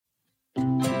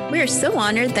We're so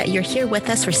honored that you're here with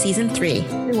us for Season 3.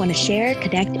 We want to share,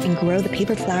 connect, and grow the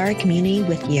Paper Flower community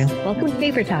with you. Welcome to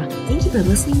Paper Talk. Thank you for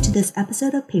listening to this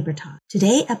episode of Paper Talk.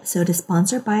 Today's episode is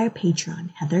sponsored by our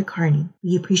patron, Heather Carney.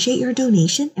 We appreciate your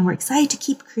donation, and we're excited to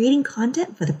keep creating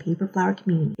content for the Paper Flower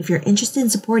community. If you're interested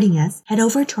in supporting us, head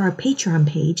over to our Patreon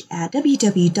page at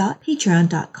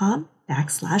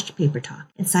www.patreon.com/papertalk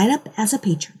and sign up as a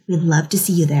patron. We'd love to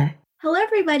see you there. Hello,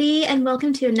 everybody, and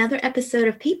welcome to another episode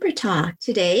of Paper Talk.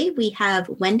 Today, we have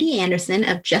Wendy Anderson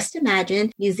of Just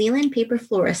Imagine New Zealand Paper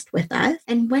Florist with us.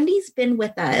 And Wendy's been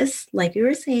with us, like we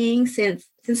were saying, since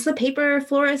the Paper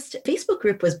Florist Facebook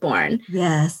group was born.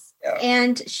 Yes.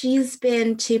 And she's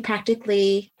been to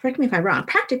practically, correct me if I'm wrong,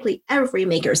 practically every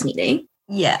makers meeting.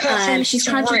 Yeah. She's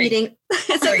contributing.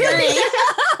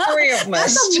 Three of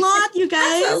That's a lot, you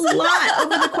guys. That's a lot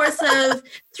over the course of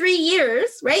 3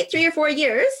 years, right? 3 or 4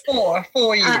 years. 4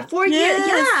 years. 4 years,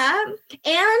 yeah.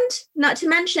 And not to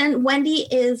mention, Wendy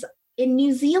is in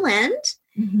New Zealand.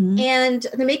 Mm-hmm. And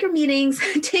the maker meetings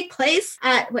take place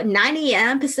at 9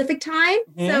 a.m. Pacific time.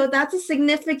 Mm-hmm. So that's a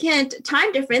significant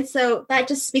time difference. So that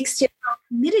just speaks to how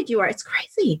committed you are. It's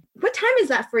crazy. What time is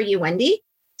that for you, Wendy?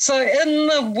 So in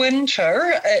the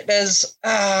winter, it is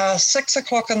 6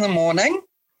 o'clock in the morning.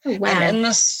 Oh, wow. And in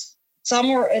the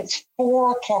summer, it's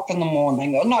 4 o'clock in the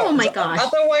morning. No, oh, my gosh. The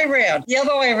other way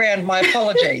around. My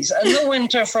apologies. In the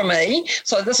winter for me,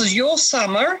 so this is your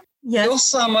summer. Yes. Your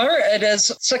summer, it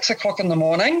is 6 o'clock in the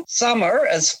morning. Summer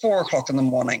is 4 o'clock in the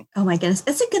morning. Oh my goodness.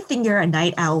 It's a good thing you're a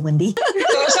night owl, Wendy.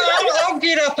 So I'll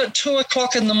get up at 2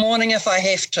 o'clock in the morning if I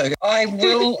have to. I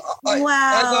will. Wow.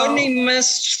 I've only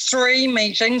missed 3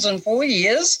 meetings in 4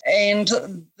 years, and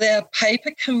the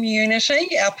paper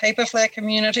community, our Paper Flower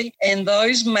community, and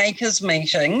those makers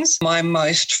meetings, my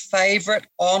most favorite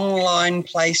online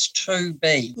place to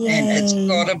be. Yay. And it's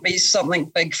got to be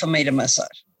something big for me to miss it.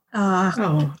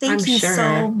 Thank I'm you sure.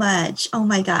 so much. Oh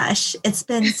my gosh. It's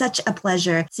been such a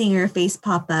pleasure seeing your face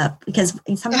pop up because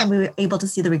sometimes we were able to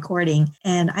see the recording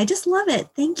and I just love it.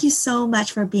 Thank you so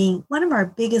much for being one of our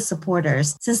biggest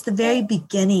supporters since the very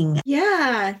beginning.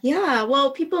 Yeah.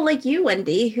 Well, people like you,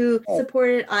 Wendy, who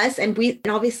supported us, and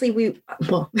obviously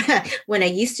when I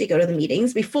used to go to the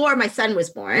meetings before my son was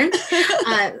born,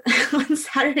 on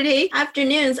Saturday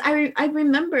afternoons, I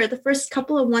remember the first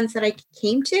couple of ones that I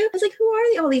came to. I was like, who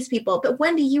are all these people? But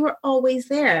Wendy, you were always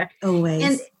there.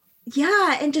 Always.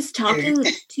 And just talking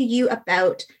to you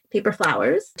about paper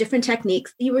flowers, different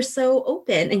techniques. You were so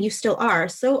open, and you still are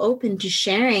so open to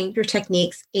sharing your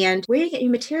techniques and where you get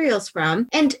your materials from.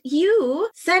 And you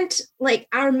sent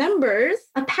our members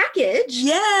a package.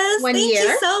 Yes. Thank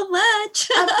you so much.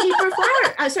 Of paper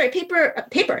flower. Crepe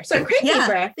paper.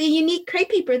 The unique crepe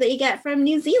paper that you get from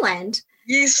New Zealand.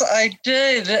 Yes, I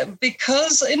did,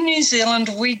 because in New Zealand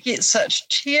we get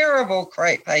such terrible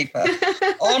crepe paper.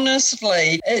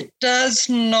 Honestly, it does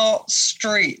not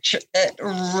stretch, it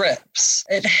rips.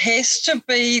 It has to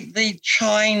be the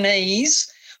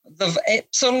Chinese, the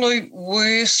absolute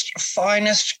worst,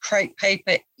 finest crepe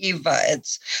paper ever.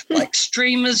 It's like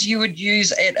streamers you would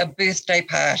use at a birthday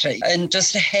party and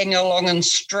just hang along in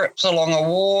strips along a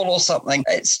wall or something.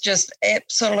 It's just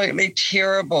absolutely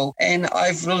terrible. And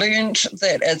I've learned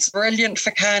that it's brilliant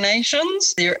for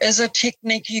carnations. There is a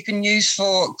technique you can use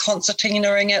for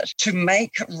concertinaing it to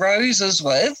make roses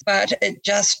with, but it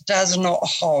just does not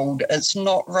hold. It's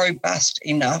not robust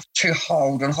enough to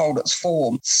hold its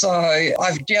form. So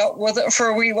I've dealt with it for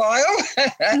a wee while.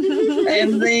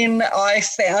 And then I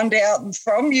found out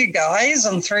from you guys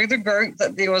and through the group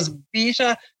that there was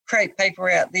better crepe paper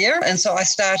out there. And so I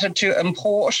started to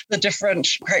import the different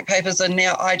crepe papers, and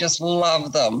now I just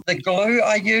love them. The glue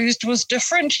I used was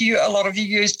different. A lot of you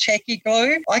used tacky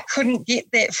glue. I couldn't get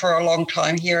that for a long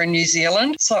time here in New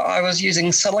Zealand, so I was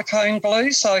using silicone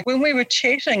glue. So when we were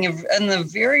chatting in the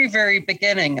very, very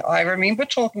beginning, I remember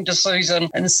talking to Susan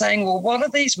and saying, well, what are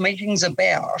these meetings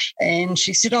about? And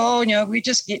she said, we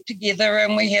just get together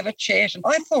and we have a chat. And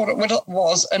I thought it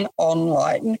was an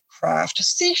online craft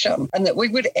session and that we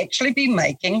would actually be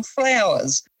making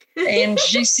flowers. And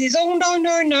she says, oh, no.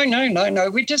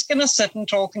 We're just going to sit and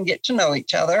talk and get to know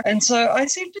each other. And so I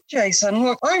said to Jason,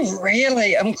 look, I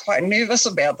really am quite nervous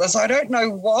about this. I don't know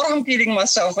what I'm getting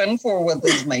myself in for with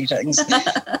these meetings.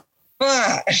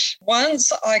 But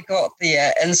once I got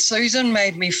there, and Susan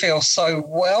made me feel so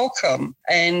welcome,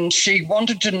 and she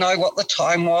wanted to know what the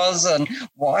time was and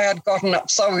why I'd gotten up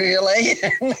so early.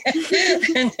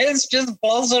 And as has just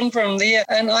blossomed from there.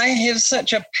 And I have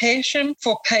such a passion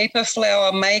for paper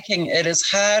flower making. It is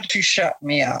hard to shut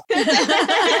me up. We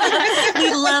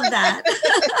love that.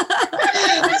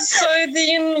 So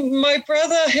then my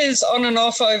brother has on and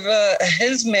off over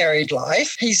his married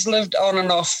life. He's lived on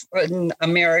and off in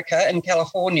America, in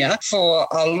California, for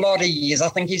a lot of years. I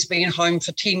think he's been home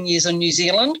for 10 years in New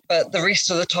Zealand, but the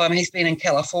rest of the time he's been in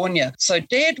California. So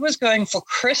Dad was going for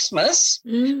Christmas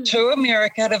to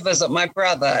America to visit my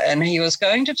brother, and he was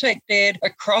going to take Dad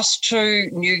across to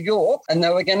New York, and they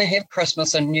were going to have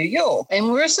Christmas in New York. And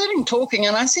we were sitting talking,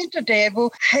 and I said to Dad,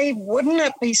 well, hey, wouldn't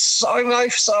it be so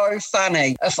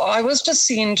funny if I was to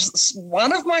send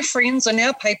one of my friends in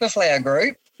our paper flower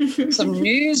group some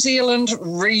New Zealand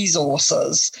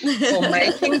resources for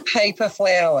making paper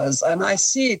flowers. And I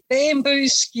said, bamboo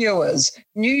skewers,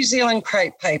 New Zealand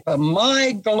crepe paper,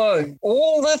 my glue,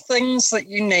 all the things that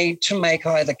you need to make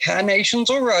either carnations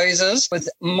or roses with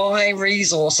my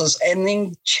resources, and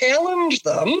then challenge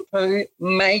them to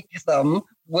make them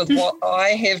with what I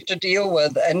have to deal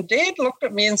with. And Dad looked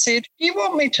at me and said, do you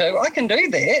want me to? I can do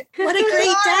that. What a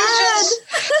great dad.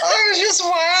 I was just,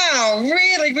 wow,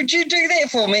 really? Would you do that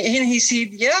for me? And he said,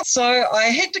 yeah. So I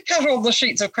had to cut all the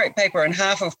sheets of crepe paper in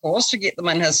half, of course, to get them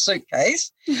in his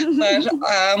suitcase. But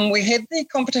we had the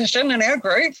competition in our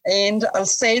group, and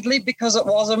sadly, because it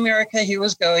was America he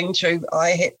was going to, I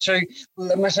had to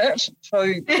limit it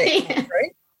to that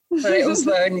country. So that was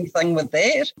the only thing with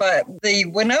that. But the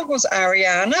winner was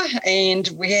Ariana, and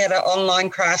we had an online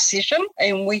craft session,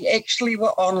 and we actually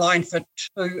were online for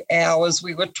 2 hours.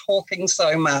 We were talking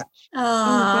so much. Oh,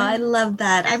 I love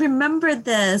that. I remember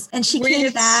this. And she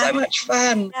came back. So much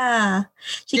fun. Yeah.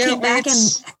 She came back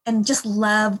and just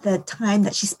loved the time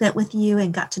that she spent with you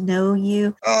and got to know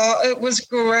you. Oh, it was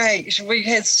great. We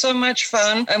had so much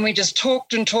fun, and we just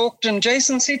talked and talked. And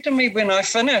Jason said to me when I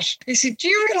finished, he said, do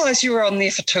you realize you were on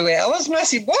there for 2 hours? And I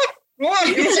said, what?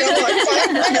 It sounded like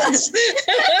 5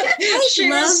 minutes. She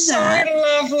was so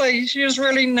lovely. She was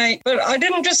really neat. But I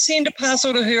didn't just send a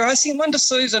parcel to her. I sent one to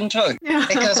Susan too,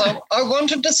 because I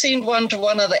wanted to send one to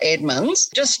one of the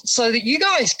admins just so that you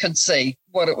guys could see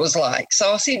what it was like.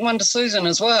 So I sent one to Susan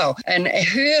as well. And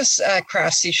her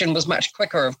craft session was much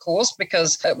quicker, of course,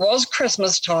 because it was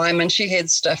Christmas time and she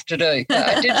had stuff to do.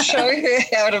 But I did show her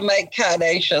how to make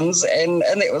carnations, and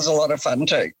that was a lot of fun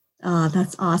too. Oh,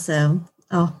 that's awesome.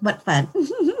 Oh, what fun.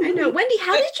 I know. Wendy,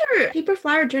 how did your paper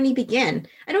flower journey begin?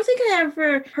 I don't think I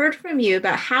ever heard from you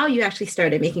about how you actually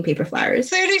started making paper flowers.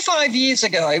 35 years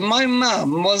ago, my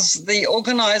mum was the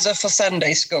organizer for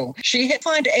Sunday school. She had to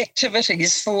find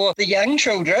activities for the young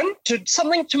children,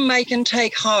 something to make and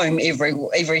take home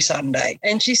every Sunday.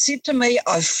 And she said to me,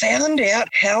 I found out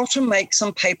how to make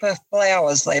some paper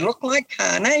flowers. They look like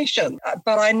carnations,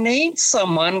 but I need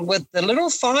someone with the little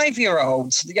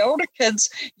 5-year-olds. The older kids,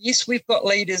 yes, we've got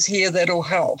leaders here that'll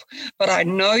help, but I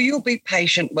know you'll be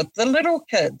patient with the little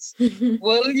kids.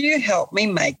 Will you help me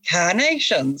make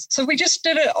carnations? So we just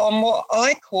did it on what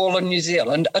I call in New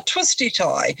Zealand a twisty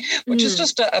tie, which is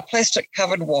just a plastic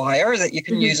covered wire that you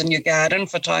can use in your garden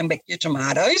for tying back your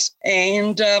tomatoes.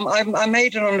 And I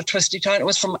made it on a twisty tie. It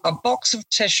was from a box of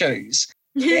tissues.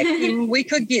 We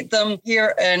could get them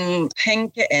here in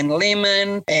pink and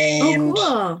lemon, and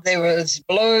there was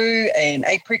blue and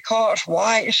apricot,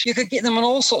 white. You could get them in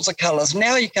all sorts of colours.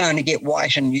 Now you can only get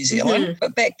white in New Zealand,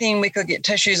 but back then we could get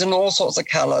tissues in all sorts of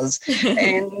colours.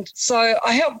 And so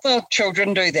I helped the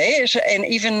children do that, and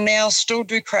even now still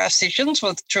do craft sessions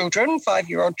with children,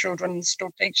 5-year-old children,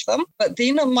 still teach them. But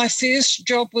then my first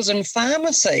job was in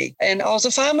pharmacy, and I was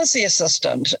a pharmacy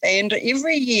assistant, and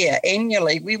every year,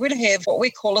 annually, we would have what we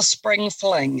call a spring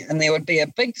fling, and there would be a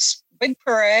big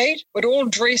parade. We'd all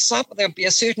dress up. There'd be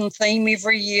a certain theme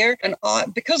every year, and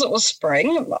because it was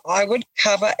spring, I would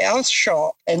cover our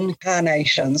shop in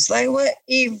carnations. They were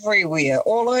everywhere,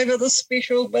 all over the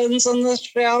special bins and the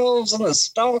shelves and the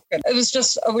stock. And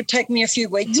it would take me a few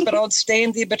weeks, but I would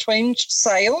stand there between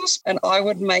sales and I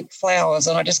would make flowers,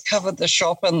 and I just covered the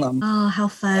shop in them. Oh, how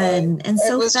fun and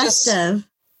so festive.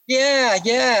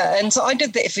 Yeah. And so I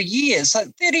did that for years. So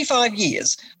 35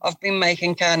 years I've been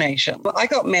making carnations. I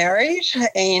got married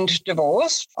and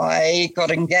divorced. I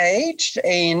got engaged,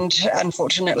 and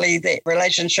unfortunately that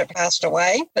relationship passed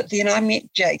away. But then I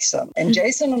met Jason, and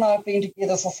Jason and I have been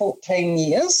together for 14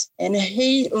 years. And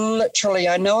he literally,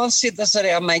 I know I've said this at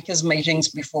our makers meetings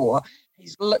before,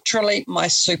 he's literally my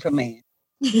Superman.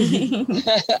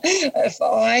 If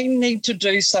I need to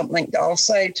do something, I'll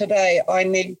say today I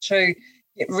need to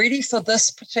get ready for this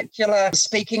particular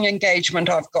speaking engagement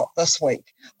I've got this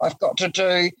week. I've got to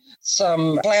do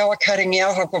some flower cutting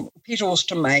out. I've got petals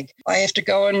to make. I have to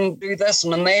go and do this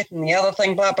and that and the other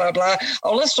thing, blah, blah, blah.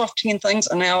 I'll list off 10 things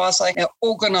and now I say, now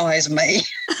organize me.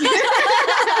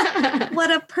 What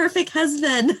a perfect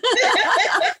husband.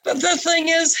 But the thing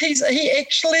is, he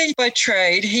actually, by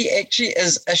trade, he actually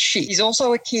is a chef. He's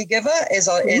also a caregiver, as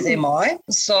am I.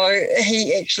 So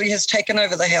he actually has taken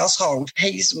over the household.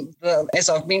 He's, as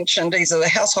I've mentioned, he's the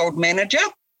household manager.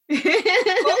 He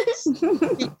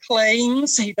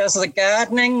cleans, he does the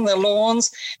gardening, the lawns.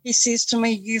 He says to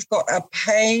me, you've got a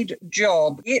paid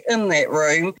job. Get in that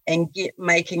room and get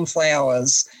making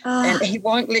flowers. And he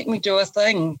won't let me do a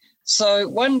thing. So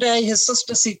one day his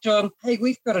sister said to him, hey,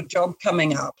 we've got a job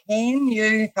coming up. Can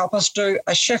you help us do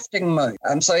a shifting move?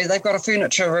 So they've got a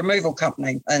furniture removal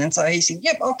company. And so he said,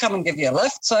 yep, I'll come and give you a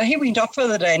lift. So he went off for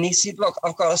the day and he said, look,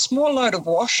 I've got a small load of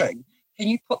washing. Can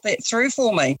you put that through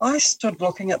for me? I stood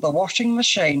looking at the washing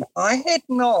machine. I had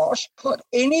not put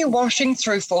any washing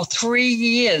through for 3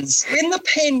 years. When the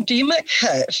pandemic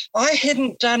hit, I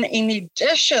hadn't done any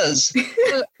dishes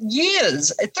for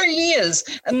years, 3 years.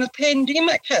 And the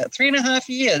pandemic hit, 3.5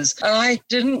 years. And I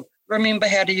didn't remember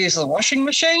how to use the washing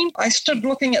machine. I stood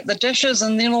looking at the dishes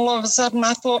and then all of a sudden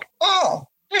I thought, oh,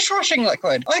 dishwashing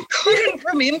liquid. I couldn't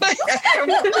remember.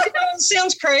 It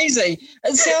sounds crazy.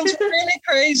 It sounds really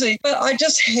crazy, but I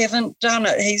just haven't done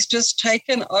it. He's just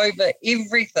taken over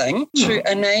everything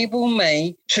to enable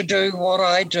me to do what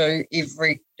I do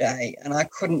every day, and I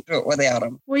couldn't do it without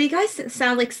him. Well, you guys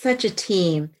sound like such a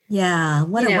team. Yeah,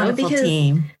 what a wonderful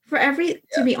team.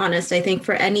 To be honest, I think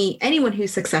for anyone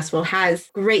who's successful has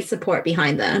great support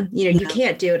behind them. You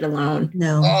can't do it alone.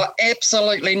 No. Oh,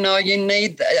 absolutely no. You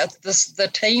need the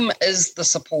team is the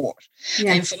support.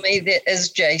 Yes. And for me, that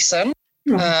is Jason.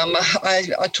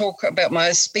 I talk about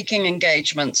my speaking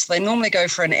engagements. They normally go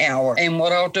for an hour. And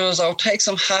what I'll do is I'll take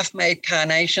some half-made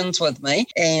carnations with me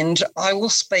and I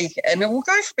will speak and it will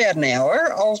go for about an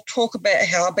hour. I'll talk about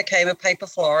how I became a paper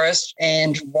florist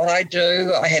and what I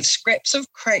do. I have scraps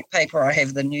of crepe paper. I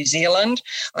have the New Zealand,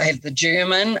 I have the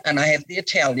German, and I have the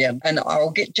Italian. And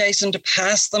I'll get Jason to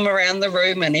pass them around the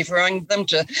room and everyone them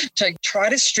to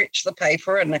try to stretch the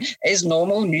paper. And as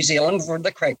normal, New Zealand with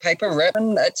the crepe paper rip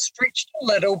and it's stretched a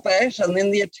little bit, and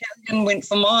then the Italian went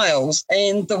for miles,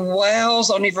 and the wows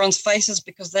on everyone's faces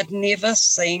because they'd never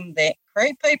seen that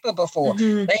crepe paper before.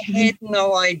 They had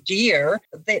no idea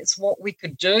that's what we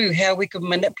could do, how we could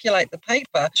manipulate the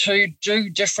paper to do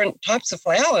different types of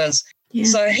flowers. Yeah.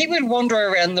 So he would wander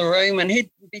around the room and he'd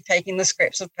be taking the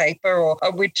scraps of paper, or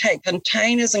we'd take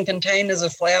containers and containers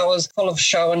of flowers full of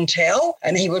show and tell,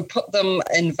 and he would put them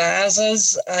in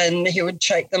vases and he would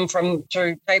shake them from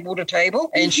table to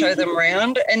table and show them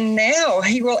around. And now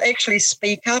he will actually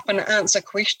speak up and answer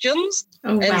questions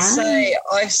and say,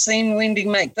 I've seen Wendy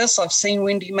make this, I've seen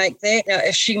Wendy make that. Now,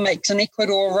 if she makes an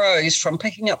Ecuador rose, from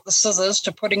picking up the scissors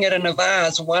to putting it in a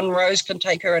vase, one rose can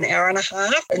take her an hour and a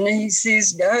half. And he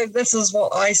says, no, this is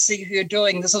what I see her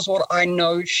doing. This is what I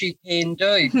know she can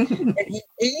do. And he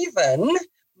even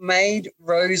made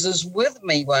roses with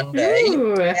me one day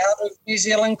out of New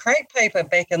Zealand crepe paper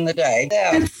back in the day.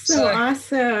 Yeah. That's so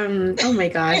awesome. Oh my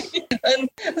gosh.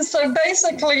 And so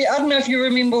basically, I don't know if you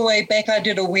remember way back, I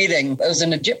did a wedding. It was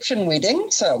an Egyptian wedding,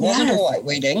 so it wasn't a white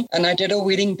wedding. And I did a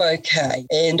wedding bouquet.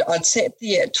 And I'd sat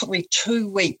there, it took me 2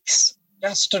 weeks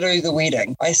just to do the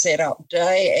wedding. I sat up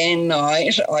day and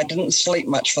night. I didn't sleep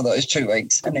much for those 2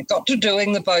 weeks. And it got to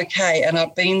doing the bouquet, and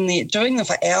I've been there doing them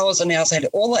for hours and hours. I had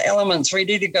all the elements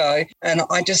ready to go. And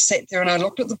I just sat there and I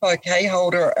looked at the bouquet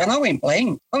holder and I went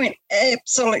blank. I went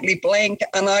absolutely blank.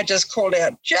 And I just called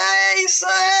out, Jason!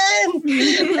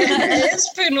 And as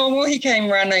per normal, he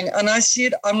came running. And I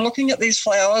said, I'm looking at these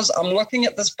flowers. I'm looking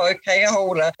at this bouquet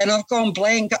holder and I've gone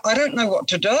blank. I don't know what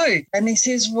to do. And he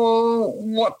says, well,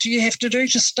 what do you have to do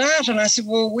to start? And I said,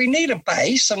 well, we need a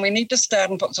base and we need to start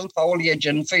and put some foliage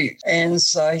in first. And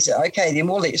so he said, okay, then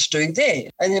well, let's do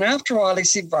that. And then after a while he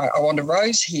said, right, I want a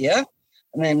rose here.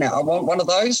 And then I want one of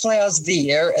those flowers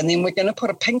there. And then we're going to put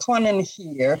a pink one in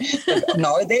here. But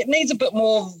no, that needs a bit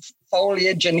more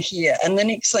foliage in here. And the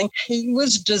next thing, he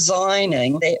was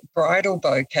designing that bridal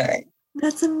bouquet.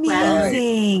 That's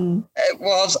amazing. It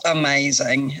was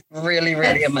amazing. Really,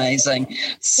 really amazing.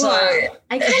 So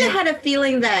I kind of had a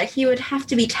feeling that he would have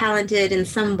to be talented in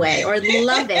some way or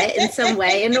love it in some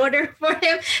way in order for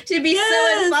him to be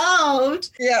so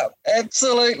involved. Yeah,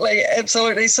 absolutely.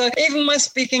 Absolutely. So even my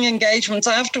speaking engagements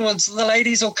afterwards, the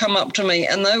ladies will come up to me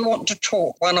and they want to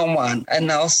talk one-on-one, and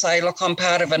they'll say, look, I'm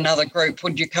part of another group.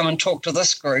 Would you come and talk to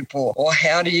this group? Or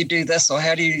how do you do this? Or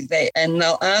how do you do that? And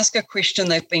they'll ask a question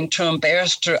they've been too embarrassed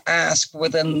embarrassed to ask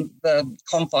within the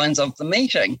confines of the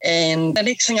meeting. And the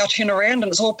next thing I turn around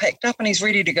and it's all packed up and he's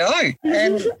ready to go.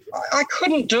 And I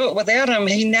couldn't do it without him.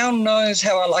 He now knows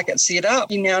how I like it set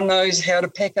up. He now knows how to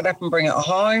pack it up and bring it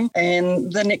home.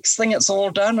 And the next thing it's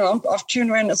all done. And I've turned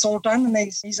around and it's all done and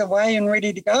he's away and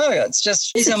ready to go. It's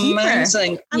just, he's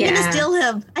amazing. I'm going to steal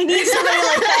him. I need somebody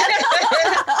like that.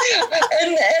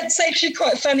 And it's actually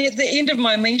quite funny. At the end of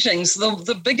my meetings,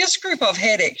 the biggest group I've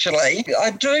had actually,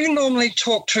 I do normally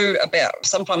talk to about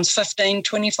sometimes 15,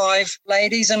 25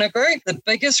 ladies in a group. The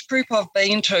biggest group I've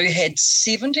been to had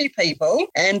 70 people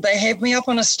and they had me up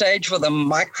on a stage with a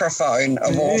microphone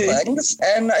of all things.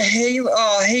 And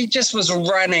he just was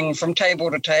running from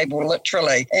table to table,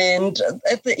 literally. And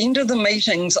at the end of the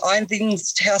meetings, I then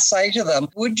say to them,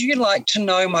 would you like to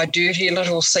know my dirty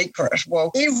little secret?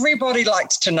 Well, everybody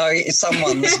likes to know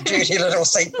someone's dirty little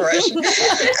secret.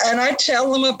 And I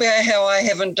tell them about how I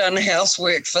haven't done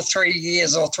housework for 3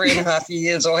 years or 3.5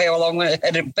 years or how long it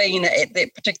had been at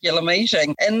that particular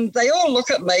meeting. And they all look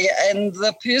at me and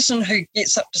the person who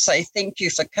gets up to say thank you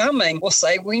for coming will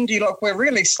say, Wendy, look, we're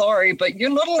really sorry, but you're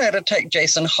not allowed to take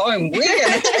Jason home. We're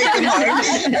going to take him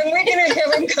home and we're going to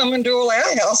have him come and do all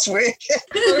our housework.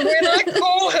 So when I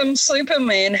call him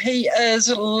Superman, he is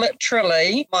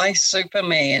literally my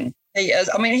Superman. He is.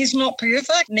 I mean, he's not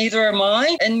perfect. Neither am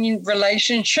I. In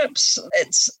relationships,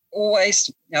 it's always,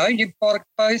 you both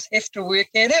have to work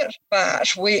at it,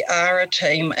 but we are a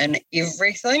team in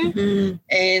everything. Mm-hmm.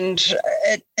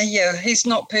 And he's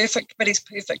not perfect, but he's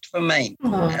perfect for me.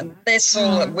 And that's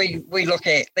all that we look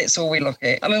at. That's all we look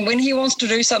at. I mean, when he wants to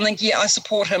do something, I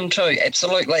support him too,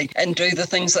 absolutely, and do the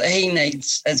things that he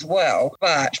needs as well.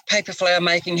 But paper flower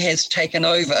making has taken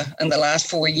over in the last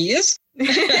 4 years.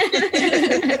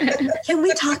 Can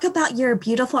we talk about your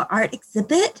beautiful art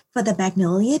exhibit for the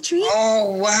magnolia tree?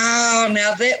 Oh, wow.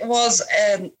 Now, that was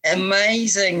an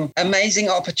amazing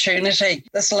opportunity.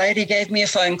 This lady gave me a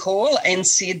phone call and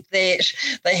said that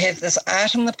they have this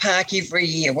art in the park every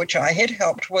year, which I had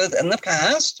helped with in the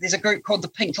past. There's a group called the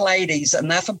Pink Ladies, and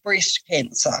they're for breast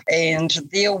cancer. And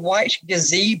their white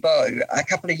gazebo a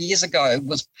couple of years ago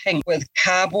was pink with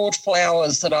cardboard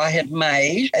flowers that I had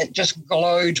made. It just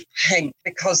glowed pink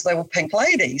because they were Pink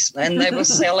Ladies and they were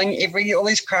selling all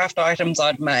these craft items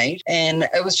I'd made, and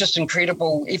it was just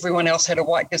incredible. Everyone else had a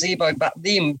white gazebo but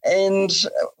them, and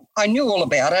I knew all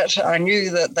about it. I knew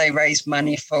that they raised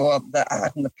money for the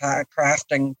art in the park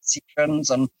crafting sections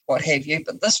and what have you,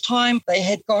 but this time they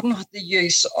had gotten the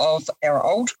use of our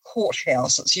old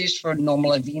courthouse. It's used for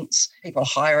normal events. People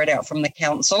hire it out from the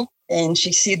council. And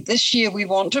she said, this year we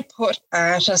want to put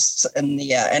artists in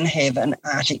there and have an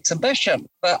art exhibition.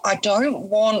 But I don't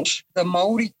want the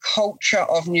Māori culture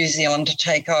of New Zealand to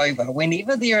take over.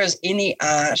 Whenever there is any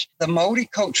art, the Māori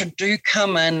culture do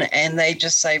come in and they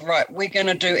just say, right, we're going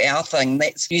to do our thing.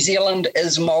 That's New Zealand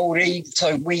is Māori,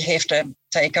 so we have to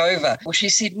take over. Well, she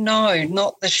said, no,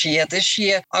 not this year. This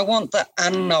year, I want the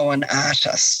unknown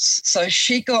artists. So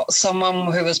she got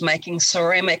someone who was making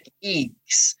ceramic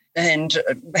eggs and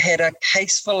had a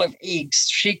case full of eggs.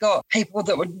 She got people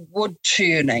that were wood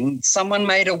turning. Someone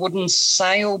made a wooden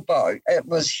sailboat. It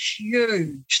was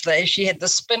huge. She had the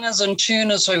spinners and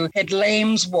turners who had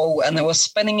lamb's wool and they were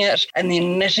spinning it and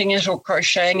then knitting it or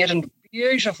crocheting it into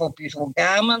beautiful, beautiful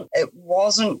garment. It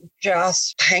wasn't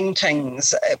just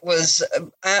paintings. It was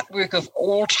artwork of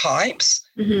all types.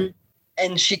 Mm-hmm.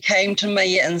 And she came to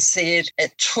me and said,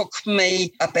 it took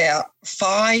me about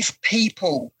 5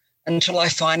 people until I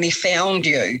finally found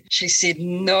you. She said,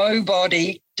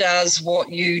 nobody does what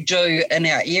you do in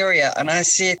our area. And I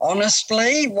said,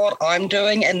 honestly, what I'm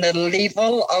doing and the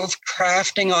level of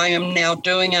crafting I am now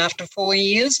doing after 4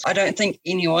 years, I don't think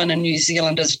anyone in New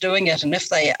Zealand is doing it. And if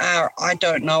they are, I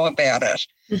don't know about it.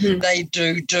 Mm-hmm. They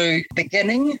do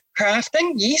beginning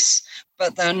crafting, yes,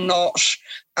 but they're not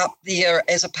up there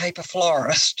as a paper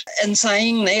florist. In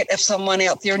saying that, if someone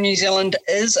out there in New Zealand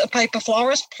is a paper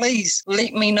florist, please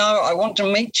let me know. I want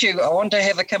to meet you. I want to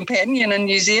have a companion in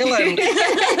New Zealand.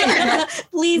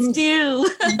 Please do.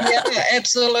 Yeah,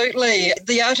 absolutely.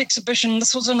 The art exhibition,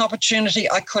 this was an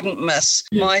opportunity I couldn't miss.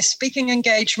 My speaking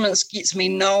engagements gets me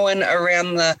known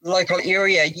around the local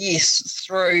area, yes,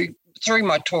 through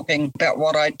my talking about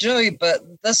what I do, but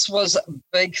this was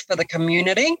big for the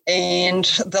community. And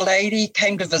the lady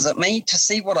came to visit me to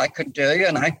see what I could do.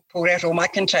 And I pulled out all my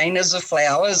containers of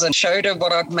flowers and showed her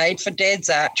what I'd made for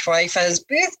Dad's archway for his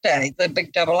birthday, the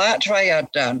big double archway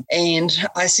I'd done. And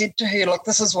I said to her, look,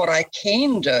 this is what I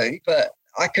can do, but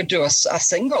I could do a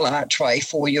single archway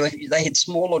for you if they had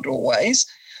smaller doorways.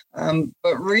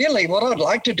 But really what I'd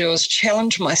like to do is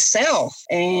challenge myself.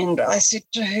 And I said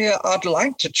to her, I'd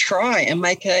like to try and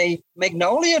make a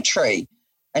magnolia tree.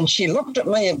 And she looked at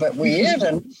me a bit weird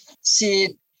and said,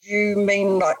 you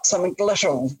mean like something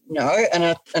little, in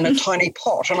a tiny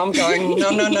pot? And I'm going,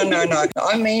 no.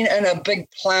 I mean in a big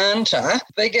planter,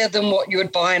 bigger than what you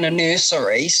would buy in a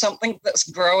nursery, something that's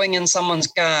growing in someone's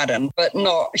garden, but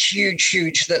not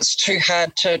huge that's too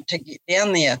hard to get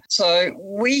down there. So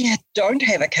we don't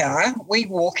have a car. We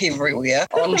walk everywhere.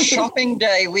 On shopping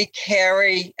day, we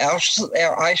carry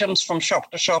our items from shop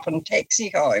to shop and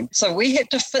taxi home. So we had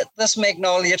to fit this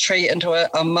magnolia tree into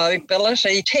a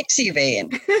mobility taxi van.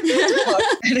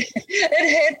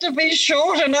 It had to be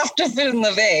short enough to fit in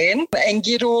the van and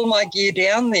get all my gear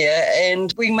down there,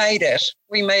 and we made it.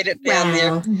 We made it down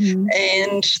there. Mm-hmm.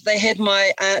 And they had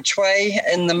my archway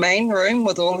in the main room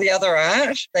with all the other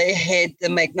art. They had the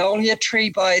magnolia tree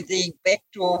by the back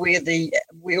door where the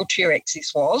wheelchair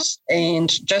access was. And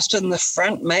just in the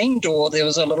front main door, there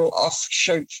was a little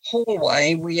offshoot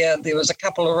hallway where there was a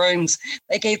couple of rooms.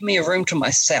 They gave me a room to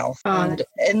myself. And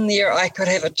in there, I could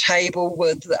have a table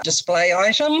with display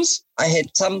items. I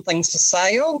had some things for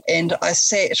sale, and I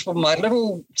sat with my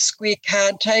little square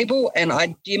card table and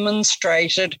I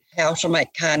demonstrated how to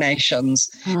make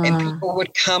carnations. And people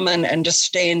would come in and just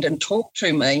stand and talk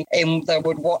to me, and they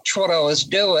would watch what I was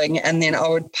doing, and then I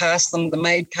would pass them the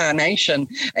made carnation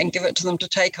and give it to them to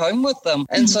take home with them.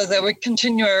 And so they would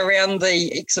continue around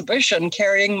the exhibition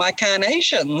carrying my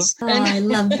carnations. And I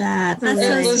love that. That's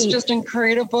it so was sweet. just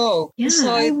incredible. Yeah,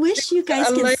 So I wish you guys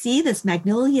could see this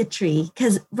magnolia tree,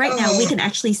 because right now we can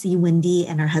actually see Wendy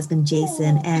and her husband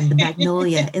Jason, and the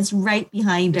magnolia is right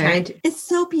behind her. It's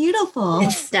so beautiful.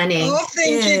 It's stunning. Oh,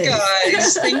 thank you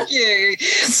guys. Thank you.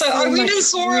 So I went and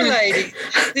saw a lady.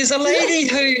 There's a lady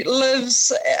who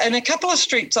lives in a couple of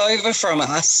streets over from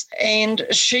us, and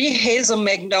she has a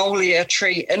magnolia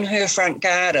tree in her front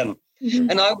garden.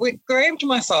 Mm-hmm. And I grabbed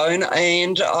my phone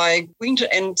and I went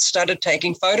and started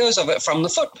taking photos of it from the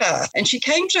footpath. And she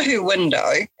came to her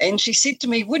window and she said to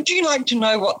me, would you like to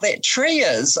know what that tree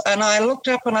is? And I looked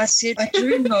up and I said, I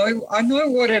do know. I know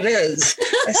what it is.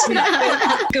 I said,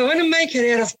 I'm going to make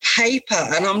it out of paper,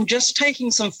 and I'm just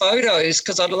taking some photos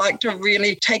because I'd like to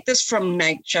really take this from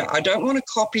nature. I don't want to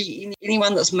copy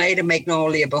anyone that's made a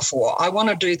magnolia before. I want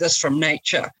to do this from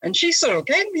nature. And she sort of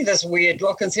gave me this weird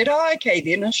look and said, oh, okay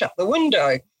then, and shut the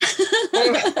window.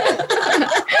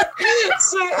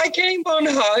 So I came on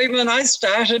home and I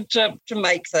started to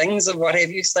make things and what have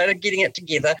you, started getting it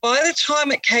together. By the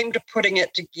time it came to putting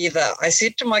it together, I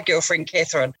said to my girlfriend,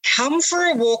 Catherine, come for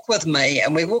a walk with me.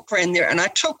 And we walked around there and I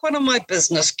took one of my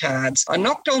business cards. I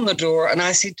knocked on the door and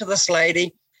I said to this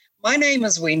lady, my name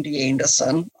is Wendy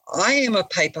Anderson. I am a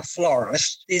paper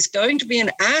florist. There's going to be an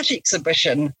art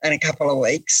exhibition in a couple of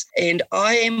weeks, and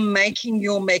I am making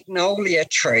your magnolia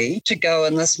tree to go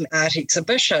in this art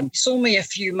exhibition. You saw me a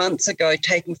few months ago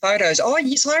taking photos. Oh,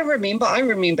 yes, I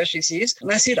remember, she says.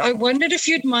 And I said, I wondered if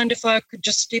you'd mind if I could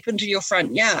just step into your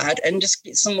front yard and just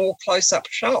get some more close-up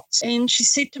shots. And she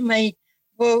said to me,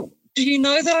 well, do you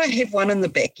know that I have one in the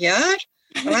backyard?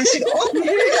 And I said, oh,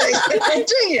 really?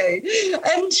 Do you?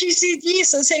 And she said,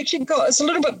 yes, it's a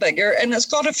little bit bigger and it's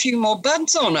got a few more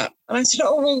buds on it. And I said,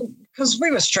 oh, well, because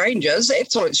we were strangers,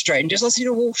 absolute strangers. I said,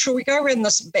 oh, well, shall we go around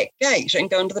this back gate and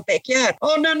go into the backyard?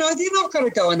 Oh, no, they're not going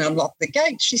to go and unlock the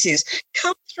gate. She says,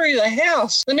 come through the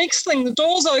house. The next thing, the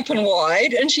doors open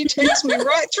wide and she takes me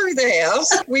right through the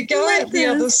house. We go out the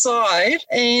other side.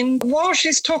 And while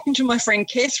she's talking to my friend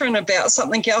Catherine about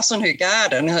something else in her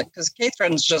garden, because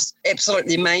Catherine's just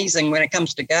absolutely amazing when it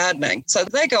comes to gardening. So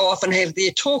they go off and have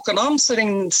their talk and I'm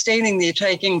standing there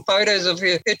taking photos of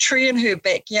her tree in her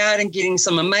backyard and getting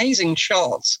some amazing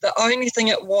shots. The only thing,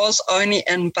 it was only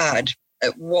in bud.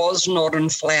 It was not in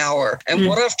flower. And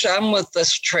what I've done with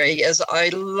this tree is I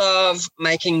love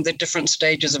making the different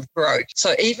stages of growth.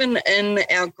 So even in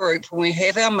our group, when we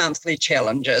have our monthly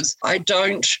challenges, I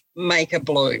don't make a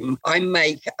bloom. I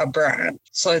make a branch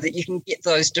so that you can get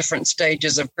those different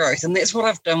stages of growth. And that's what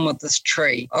I've done with this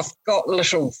tree. I've got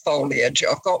little foliage.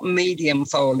 I've got medium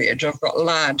foliage. I've got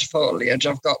large foliage.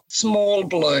 I've got small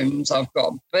blooms. I've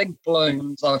got big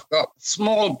blooms. I've got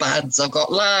small buds. I've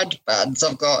got large buds.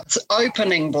 I've got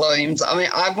opening blooms. I mean,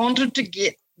 I wanted to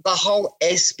get the whole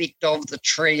aspect of the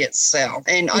tree itself.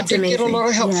 And I did get a lot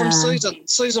of help from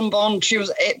Susan Bond. She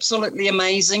was absolutely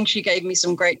amazing. She gave me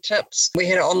some great tips. We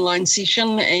had an online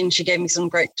session and she gave me some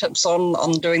great tips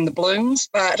on doing the blooms.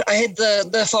 But I had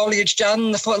the foliage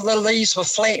done. The leaves were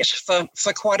flat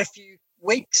for quite a few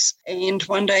weeks. And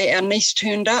one day our niece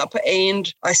turned up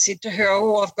and I said to her,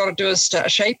 all I've got to do is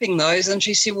start shaping those. And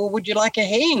she said, well, would you like a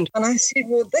hand? And I said,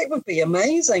 well, that would be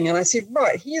amazing. And I said,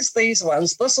 right, here's these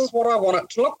ones. This is what I want it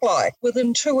to look like.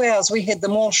 Within 2 hours, we had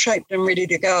them all shaped and ready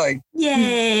to go.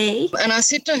 Yay. And I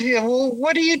said to her, well,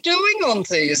 what are you doing on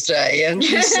Thursday? And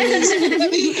she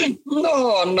says,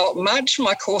 oh, not much.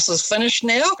 My course is finished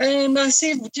now. And I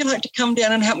said, would you like to come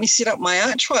down and help me set up my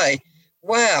archway?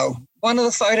 Wow. One of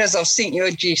the photos I've sent you,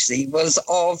 Jessie, was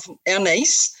of our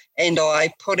niece and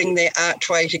I putting their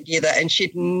archway together, and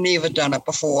she'd never done it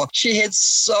before. She had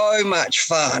so much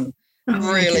fun.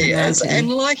 Really is. And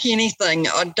like anything,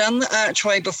 I'd done the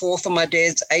archway before for my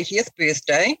dad's 80th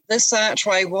birthday. This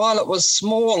archway, while it was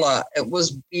smaller, it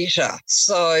was better.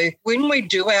 So when we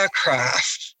do our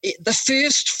craft, the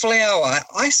first flower,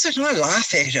 I sit and I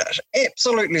laugh at it,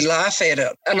 absolutely laugh at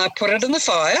it. And I put it in the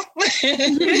fire.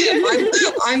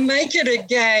 I make it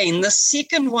again. The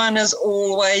second one is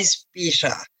always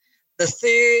better. The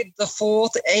third, the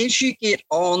fourth, as you get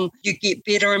on, you get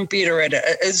better and better at it.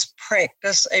 It is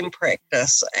practice and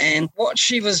practice. And what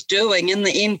she was doing in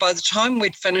the end, by the time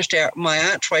we'd finished my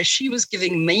archway, she was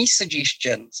giving me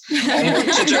suggestions on what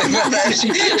to do with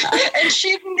it. And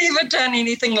she'd never done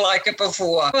anything like it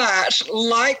before. But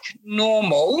like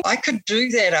normal, I could do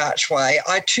that archway.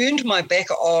 I turned my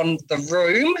back on the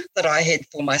room that I had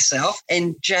for myself,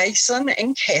 and Jason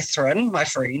and Catherine, my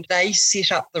friend, they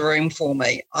set up the room for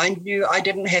me. I knew I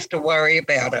didn't have to worry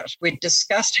about it. We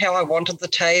discussed how I wanted the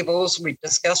tables. We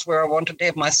discussed where I wanted to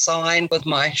have my sign with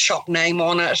my shop name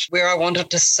on it, where I wanted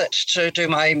to sit to do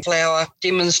my flower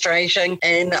demonstration.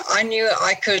 And I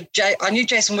knew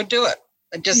Jason would do it.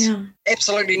 I just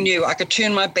absolutely knew I could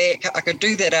turn my back, I could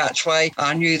do that archway.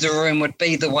 I knew the room would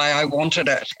be the way I wanted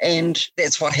it. And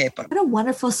that's what happened. What a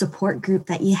wonderful support group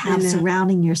that you have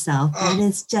surrounding yourself. That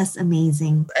is just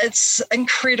amazing. It's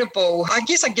incredible. I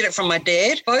guess I get it from my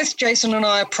dad. Both Jason and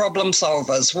I are problem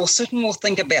solvers. We'll sit and we'll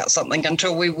think about something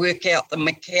until we work out the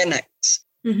mechanics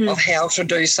of how to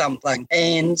do something.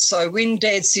 And so when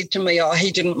Dad said to me, he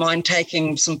didn't mind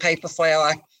taking some paper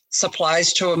flower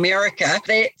supplies to America,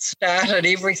 that started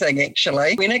everything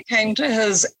actually. When it came to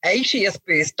his 80th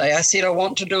birthday, I said, I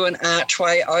want to do an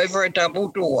archway over a double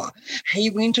door. He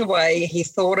went away, he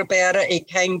thought about it, he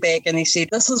came back and he said,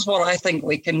 this is what I think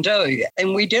we can do.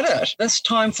 And we did it. This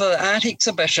time for the art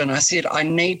exhibition, I said, I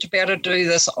need to be able to do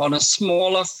this on a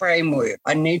smaller framework.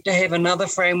 I need to have another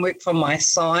framework for my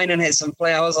sign and have some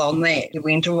flowers on that. He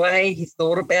went away, he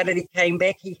thought about it, he came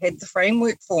back, he had the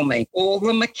framework for me. All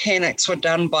the mechanics were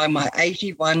done by my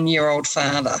 81-year-old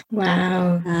father.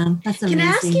 Wow. That's amazing. Can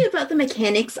I ask you about the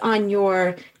mechanics on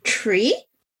your tree?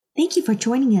 Thank you for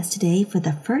joining us today for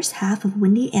the first half of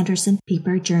Wendy Anderson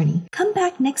Paper Journey. Come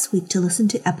back next week to listen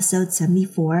to episode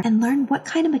 74 and learn what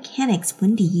kind of mechanics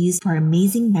Wendy used for her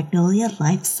amazing Magnolia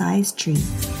life-size tree.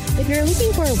 If you're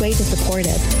looking for a way to support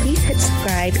us, please hit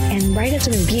subscribe and write us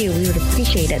a review. We would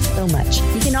appreciate it so much.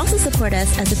 You can also support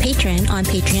us as a patron on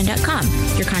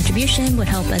patreon.com. Your contribution would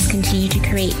help us continue to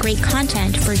create great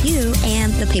content for you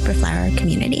and the Paper Flower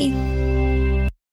community.